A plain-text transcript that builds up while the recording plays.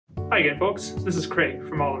Hi again, folks. This is Craig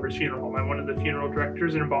from Oliver's Funeral Home. I'm one of the funeral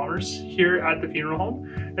directors and embalmers here at the funeral home,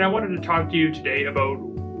 and I wanted to talk to you today about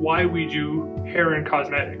why we do hair and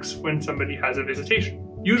cosmetics when somebody has a visitation.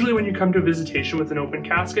 Usually when you come to a visitation with an open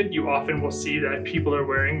casket, you often will see that people are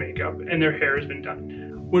wearing makeup and their hair has been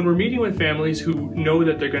done. When we're meeting with families who know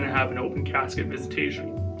that they're going to have an open casket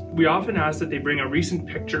visitation, we often ask that they bring a recent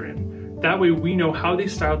picture in. That way we know how they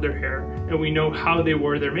styled their hair and we know how they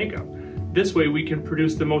wore their makeup. This way we can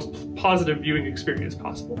produce the most positive viewing experience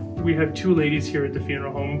possible. We have two ladies here at the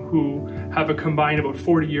funeral home who have a combined about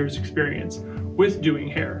 40 years experience with doing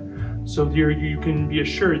hair. So you can be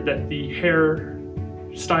assured that the hair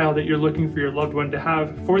style that you're looking for your loved one to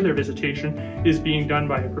have for their visitation is being done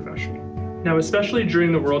by a professional. Now, especially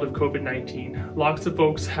during the world of COVID-19, lots of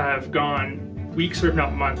folks have gone weeks or if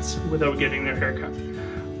not months without getting their hair cut.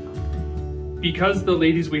 Because the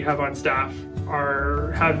ladies we have on staff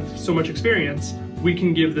have so much experience, we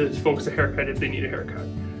can give the folks a haircut if they need a haircut.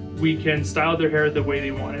 We can style their hair the way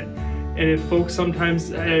they want it. And if folks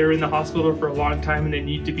sometimes are in the hospital for a long time and they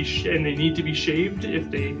need to be shaved, if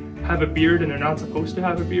they have a beard and they're not supposed to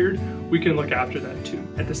have a beard, we can look after that too.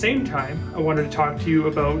 At the same time, I wanted to talk to you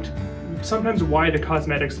about sometimes why the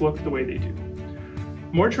cosmetics look the way they do.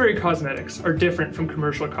 Mortuary cosmetics are different from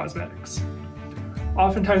commercial cosmetics.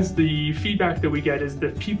 Oftentimes the feedback that we get is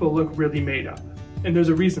that people look really made up, and there's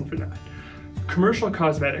a reason for that. Commercial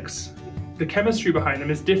cosmetics, the chemistry behind them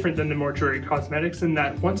is different than the mortuary cosmetics in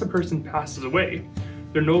that once a person passes away,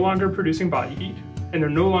 they're no longer producing body heat and they're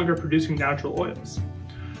no longer producing natural oils.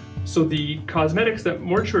 So the cosmetics that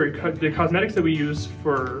we use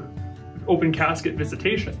for open casket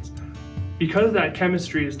visitations, because that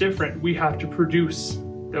chemistry is different, we have to produce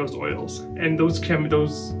those oils, and those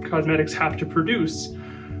cosmetics have to produce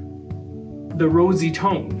the rosy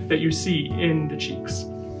tone that you see in the cheeks.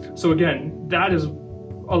 So again, that is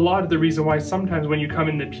a lot of the reason why sometimes when you come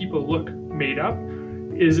in the people look made up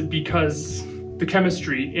is because the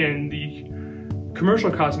chemistry in the commercial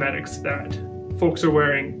cosmetics that folks are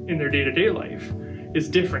wearing in their day-to-day life is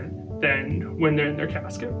different than when they're in their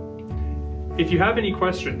casket. If you have any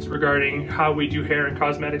questions regarding how we do hair and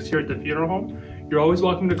cosmetics here at the funeral home, you're always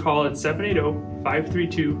welcome to call at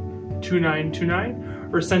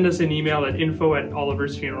 780-532-2929 or send us an email at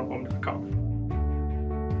info@oliversfuneralhome.com.